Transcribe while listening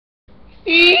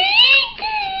And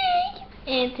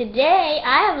today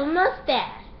I have a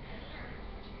mustache.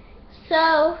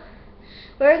 So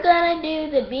we're gonna do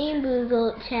the Bean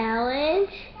Boozled challenge.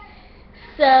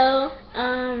 So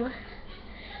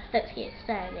let's get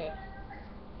started.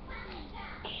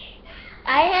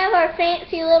 I have our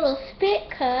fancy little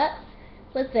spit cup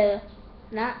with a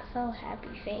not so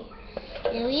happy face.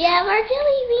 And we have our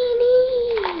jelly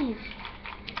beanies.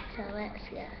 So let's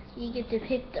go. You get to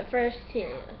pick the first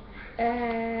two.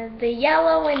 The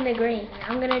yellow and the green.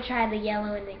 I'm gonna try the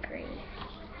yellow and the green.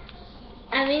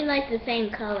 I mean like the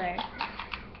same color.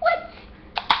 What?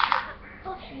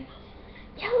 Okay.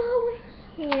 Yellow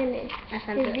and is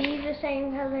these the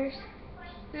same colors?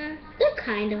 They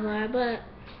kind of are, but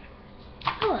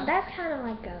oh well. That's kind of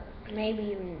like a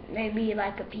maybe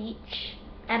like a peach.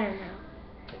 I don't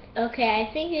know. Okay, I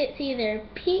think it's either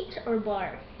peach or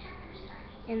bark.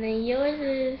 And then yours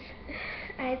is,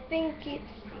 I think it's,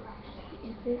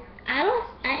 I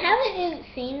haven't even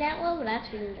seen that one, but I've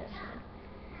seen this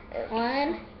one.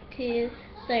 1, 2,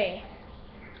 3.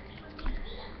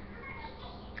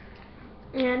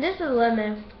 Yeah, this is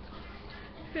lemon.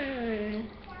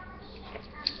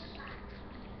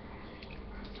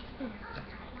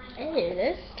 Ew,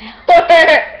 this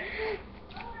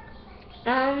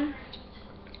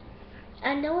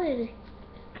I know it is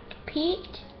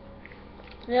peach.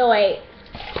 No, wait.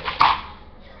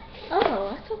 Oh,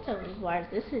 I thought that was bark.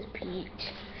 This is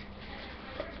peach.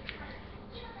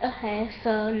 Okay,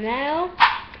 so now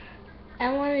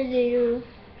I want to do.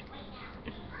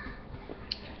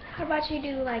 How about you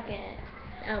do like a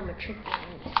tricky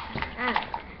one? I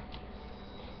don't know.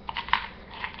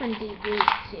 I'm gonna do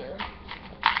these two.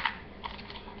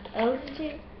 Those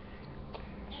two.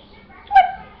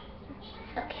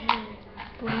 Okay.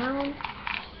 Brown.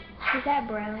 Is that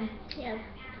brown? Yeah.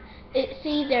 It's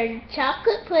either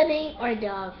chocolate pudding or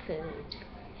dog food.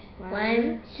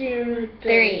 1, 2,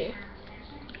 3.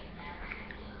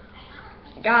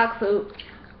 Dog food.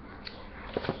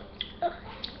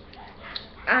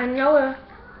 I know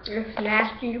it's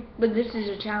nasty, but this is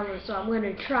a challenge, so I'm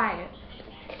gonna try it.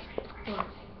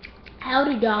 How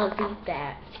do dogs eat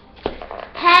that?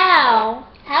 How?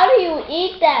 How do you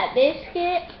eat that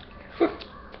biscuit?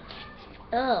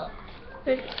 Oh.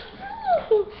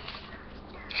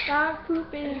 Dog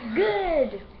poop is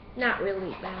good. Not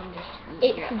really, but I'm just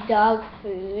eating. It's dog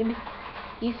food.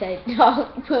 You said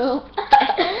dog poop.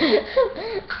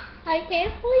 I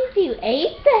can't believe you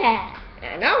ate that.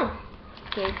 I know.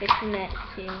 Okay, fix the next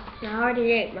two. I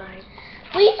already ate mine.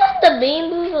 We've done the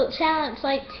Bean Boozled challenge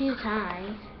like 2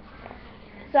 times.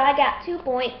 So I got 2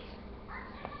 points.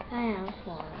 I have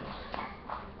 1.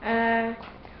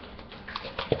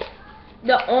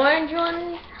 The orange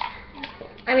ones.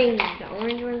 I mean, the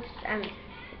orange ones.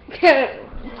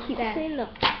 Keep saying them.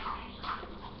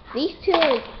 These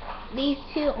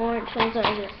two orange ones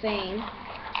are the same.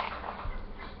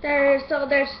 There's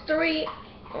 3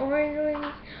 orange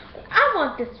ones. I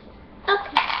want this one.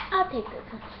 Okay, I'll take this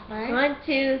one. 1,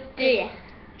 2, 3.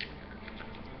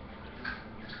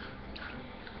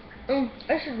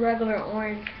 This is regular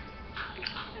orange.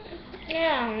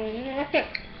 Yeah.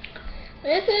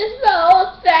 This is so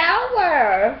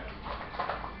sour.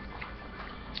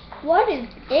 What is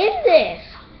in this?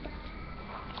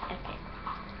 Okay.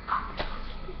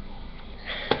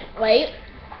 Wait.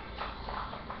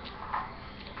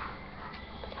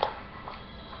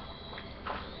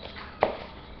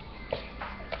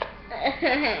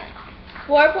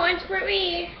 Four points for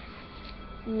me.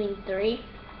 You mean 3?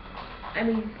 I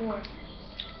mean 4.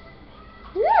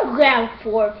 You don't grab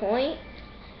 4 points.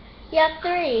 You have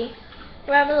 3.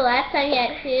 Remember the last time you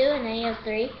had 2 and now you have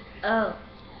 3? Oh.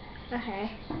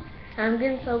 Okay. I'm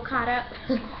getting so caught up.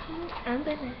 I'm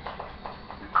gonna.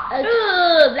 Okay.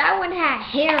 Ugh, that one had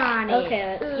hair on it.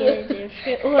 Okay, let's get a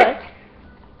different one.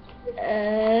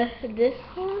 This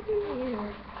one?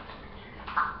 Yeah.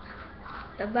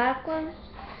 The black one?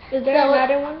 Is there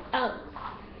another one? Oh.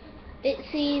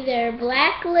 It's either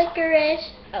black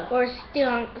licorice or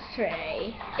skunk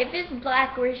tray. If it's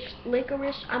black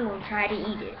licorice, I'm gonna try to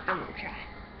eat it. I'm gonna try.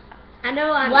 I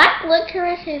know black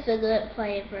licorice is a good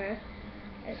flavor.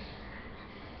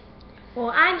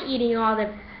 Well, I'm eating all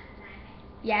the.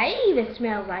 Yeah, it even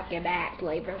smells like a bad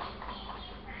flavor.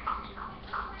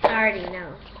 I already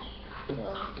know.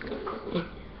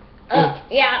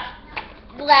 Yeah,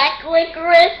 black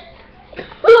licorice.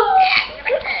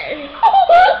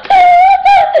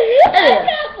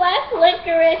 Black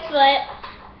licorice, but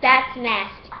that's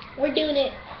nasty. We're doing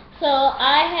it. So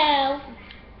I have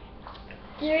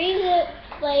 3 good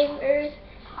flavors.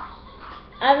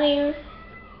 I mean,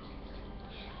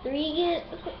 2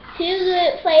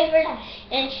 good flavors. flavors,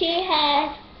 and she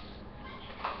has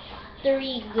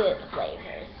 3 good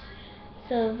flavors.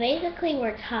 So basically,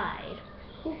 we're tied.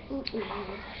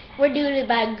 We're doing it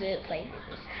by good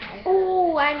flavors.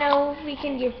 Oh, I know. We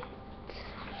can get.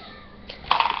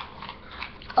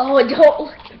 Oh, don't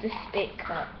look at the spit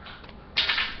cup.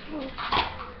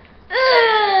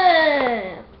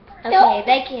 Okay,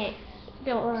 they can't.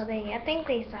 Well, I think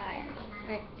they saw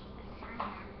it.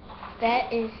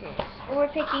 That is it. We're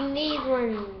picking these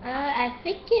ones. I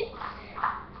think it's.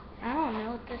 I don't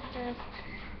know what this is.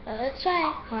 Let's try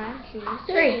it. 1,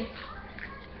 2, 3.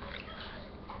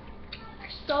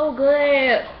 So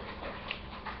good.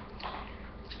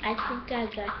 I think I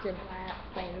got the black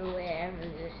flavor, whatever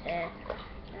this is.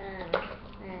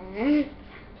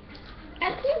 I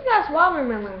think that's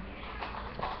watermelon.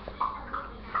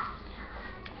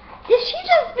 Did she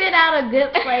just spit out a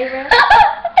good flavor?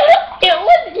 It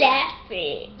was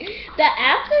nasty. The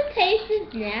aftertaste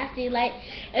is nasty. Like,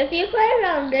 if you put it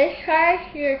on this part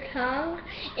of your tongue,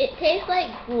 it tastes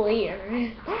like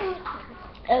weird.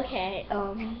 Okay, I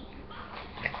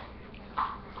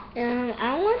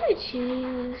want to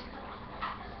choose,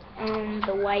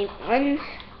 the white one.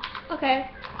 Okay.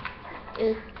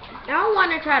 I don't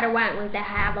want to try the white ones that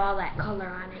have all that color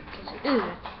on it.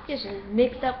 Just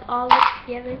mixed up all it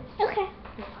together. Okay.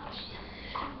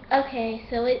 Okay,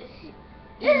 so it's.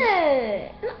 No,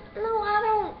 I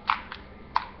don't.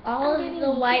 All of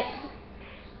the white.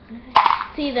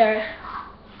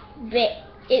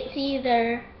 It's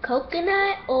either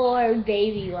coconut or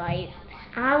baby white.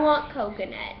 I want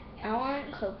coconut. I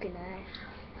want coconut.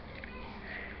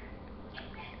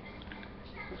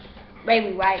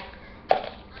 Baby white.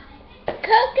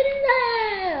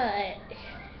 Coconut.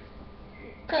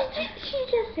 She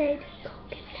just said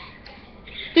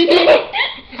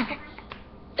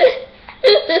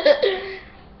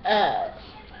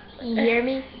you hear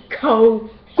me?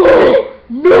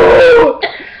 No.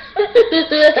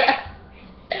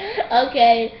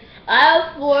 Okay, I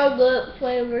have 4 good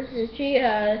flavors and she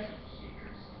has.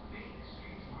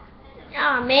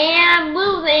 Oh man, I'm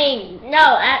losing.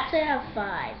 No, actually I have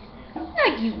 5. No,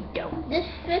 you don't. This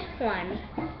 5th one.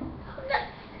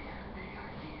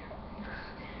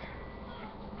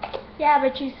 Yeah,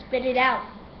 but you spit it out.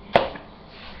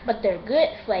 But they're good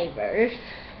flavors.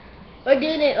 We're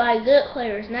doing it like good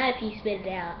flavors, not if you spit it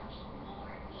out.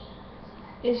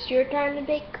 It's your turn to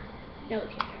pick. No,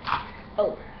 it's your turn.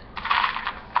 Oh.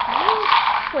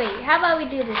 Wait, how about we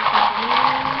do this?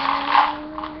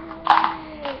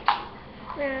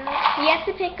 You have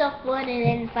to pick up one and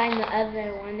then find the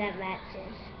other one that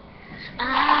matches.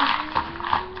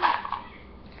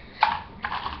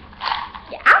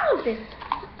 Yeah, I want this.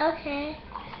 Okay.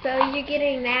 So you're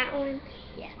getting that one?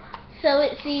 Yeah. So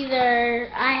it's either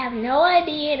I have no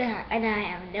idea and I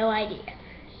have no idea.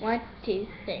 1, 2,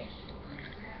 3.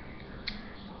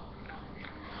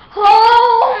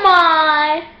 Oh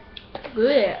my!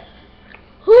 Good.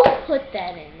 Who put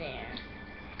that in there?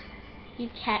 You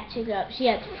catching up. She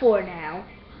has 4 now.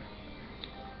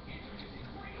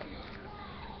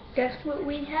 Guess what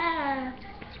we have?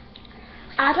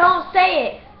 I don't say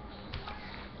it.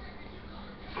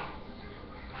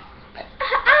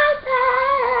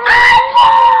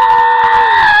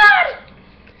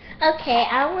 Okay,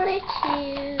 I want to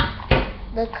choose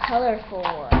the colorful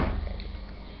one.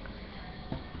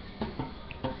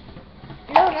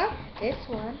 No, not this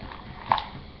one.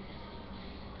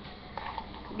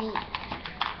 These.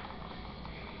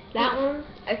 That one?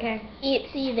 Okay.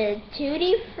 It's either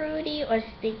Tutti Frutti or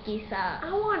Sticky Sauce.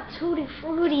 I want Tutti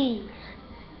Frutti.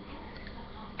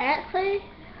 Actually,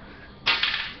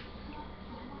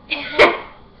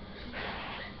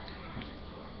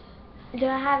 do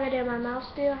I have it in my mouth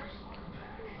still?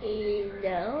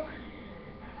 no.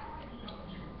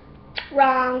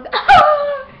 Wrong.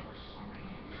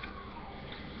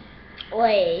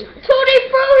 Wait. Tutti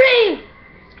Frutti!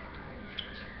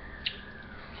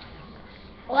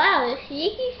 Wow, the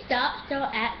Sticky Sauce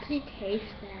don't actually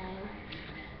taste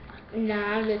bad.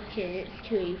 Nah, I'm just kidding. It's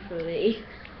Tutti Frutti.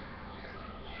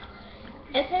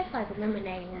 It tastes like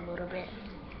lemonade a little bit.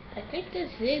 I think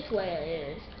this is what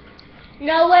it is.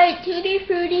 No, wait, Tutti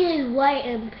Frutti is white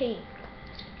and pink.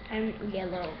 And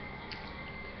yellow.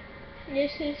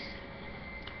 This is...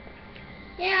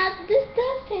 Yeah, this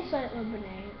does taste like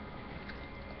lemonade.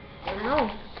 I know.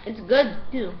 It's good,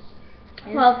 too.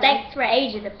 It's Well, good. thanks for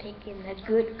Asia to picking the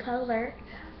good color.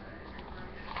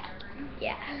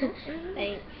 Yeah.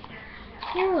 Thanks.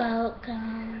 You're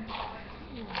welcome.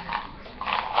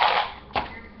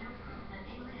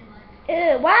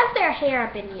 Ew, why is there hair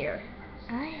up in here?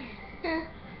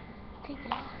 Take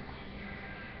it off.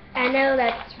 I know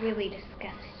that's really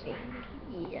disgusting.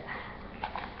 Yeah.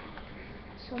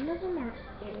 Some of them are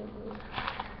old.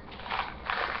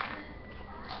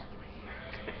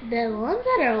 The ones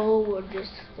that are old, we'll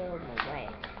just throw them away.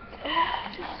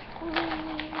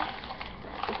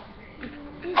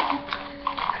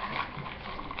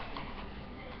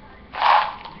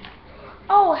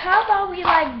 Oh, how about we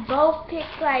like both pick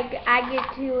like I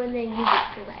get two and then you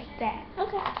get two like that?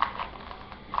 Okay.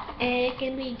 And it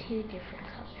can be two different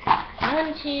colors. I'm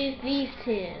gonna choose these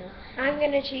two. I'm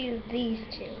gonna choose these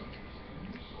two.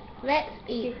 Let's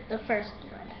eat the first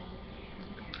one.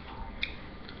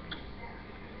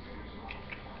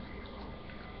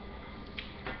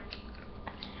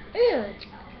 Ew.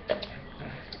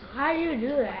 How do you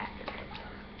do that?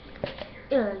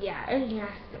 Ew, yeah, it's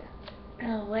nasty.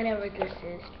 Oh, whatever this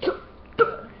is.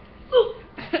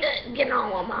 Get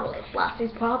on with my lip gloss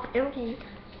is popping. Okay.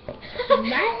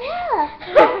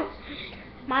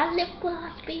 My lip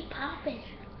gloss be popping.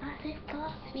 My lip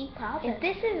gloss be popping. If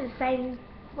this is the same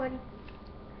one.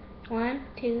 1,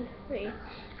 2, 3.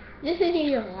 This is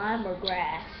either lime or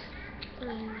grass.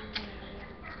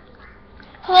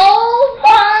 Oh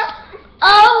my!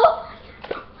 Oh!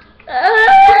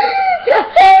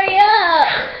 Hurry up!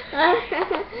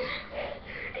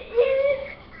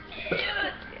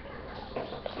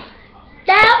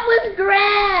 That was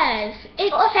grass.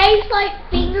 It tastes like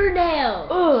fingernails.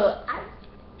 Ugh.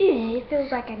 It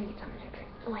feels like I need something to drink.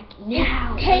 Like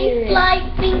now. It tastes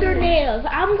like fingernails.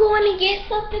 I'm going to get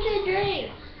something to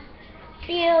drink.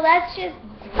 Ew, that's just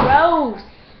gross.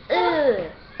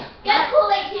 Ugh. Get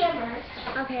Kool-Aid cameras.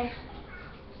 Okay.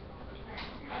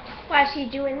 Why is she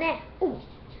doing that? Ooh.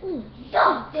 Ooh.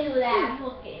 Don't do that.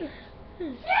 Okay.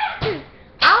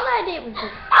 All I did was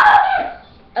just...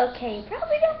 Okay,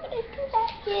 probably don't want to do that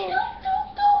again.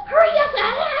 Hurry up,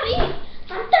 I'm happy.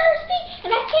 I'm thirsty,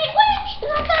 and I can't wait.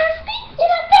 And I'm thirsty, and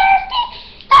I'm thirsty.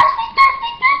 Thirsty,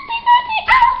 thirsty, thirsty, thirsty.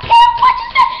 I don't care what you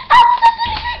say. I'm so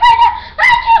thirsty right now.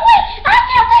 I can't wait. I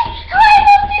can't wait. Hurry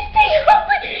up, this thing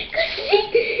open. Because she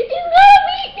is going to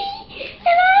beat me,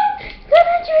 and I'm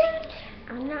going to drink.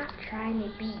 I'm not trying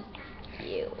to beat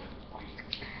you.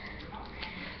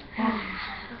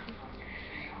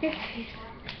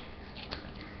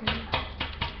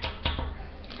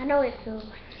 I know it feels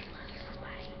like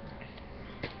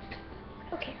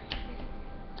okay.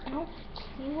 Oh,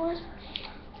 you want?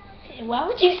 Why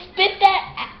would you spit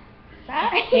that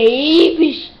outside? Hey,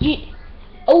 biscuit.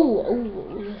 Oh.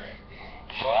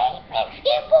 Hey,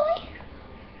 biscuit boy.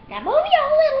 Now move your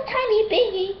little tiny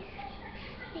biggie.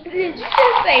 Did you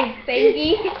just say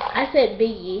thingy? I said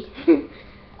biggie.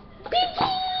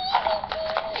 Biggie.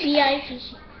 B-I-G-G.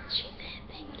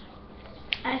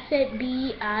 I said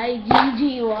B-I-G-G-Y.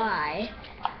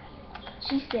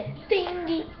 She said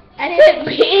thingy. I said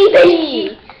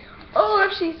biggie.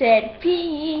 Or she said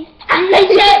P. I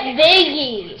said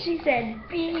biggie. She said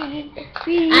B.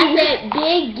 I said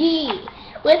biggie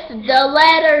with the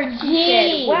letter G. She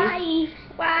said why?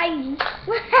 Why you got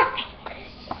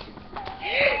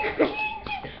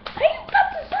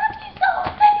the something so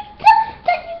funny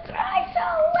that you cry so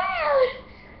loud?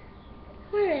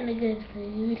 We're in a good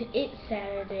mood. It's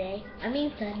Saturday. I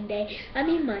mean Sunday. I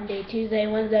mean Monday, Tuesday,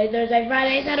 Wednesday, Thursday,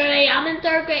 Friday, Saturday. I'm in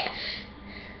third grade.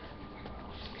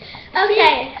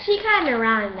 Okay. She kind of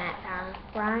rhymed that time.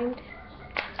 Rhymed?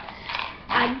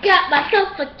 I got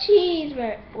myself a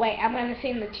cheeseburger. Wait, I'm going to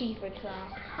sing the cheeseburger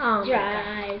song. Oh,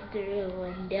 Drive through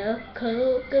window,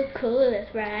 Coca-Cola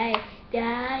Sprite,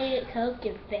 Diet Coke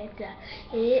and Fanta.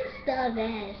 It's the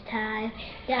best time.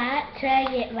 Got to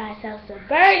get myself some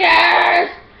burgers.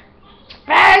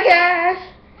 Burgers.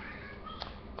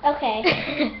 Okay.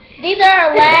 These are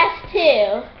our last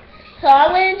two. So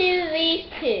I'm going to do these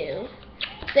two.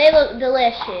 They look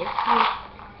delicious.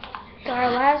 So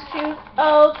our last two.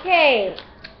 Okay.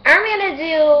 I'm going to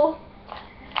do...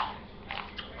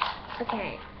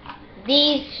 Okay.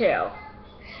 These two.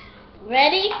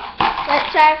 Ready?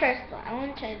 Let's try first one. I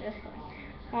want to try this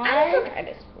one. Try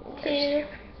this 2,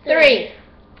 3.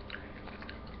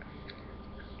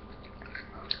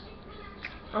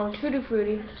 Oh, Tutti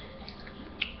Frutti.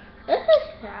 This is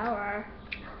sour.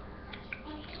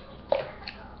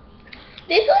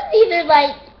 This one's either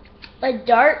like a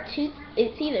dark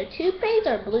it's either toothpaste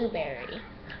or blueberry.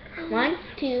 1,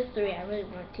 2, 3. I really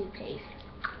want toothpaste.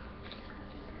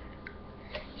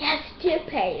 Yes,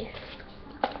 toothpaste.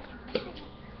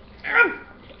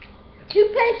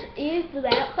 Toothpaste is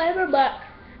that flavor, but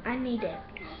I need it.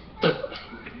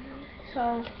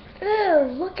 So,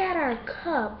 Ew, look at our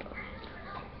cup.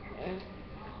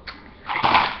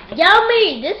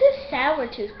 yummy! This is sour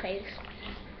toothpaste.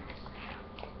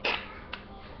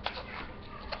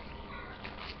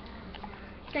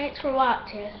 Thanks for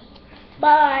watching.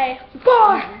 Bye.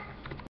 Bye.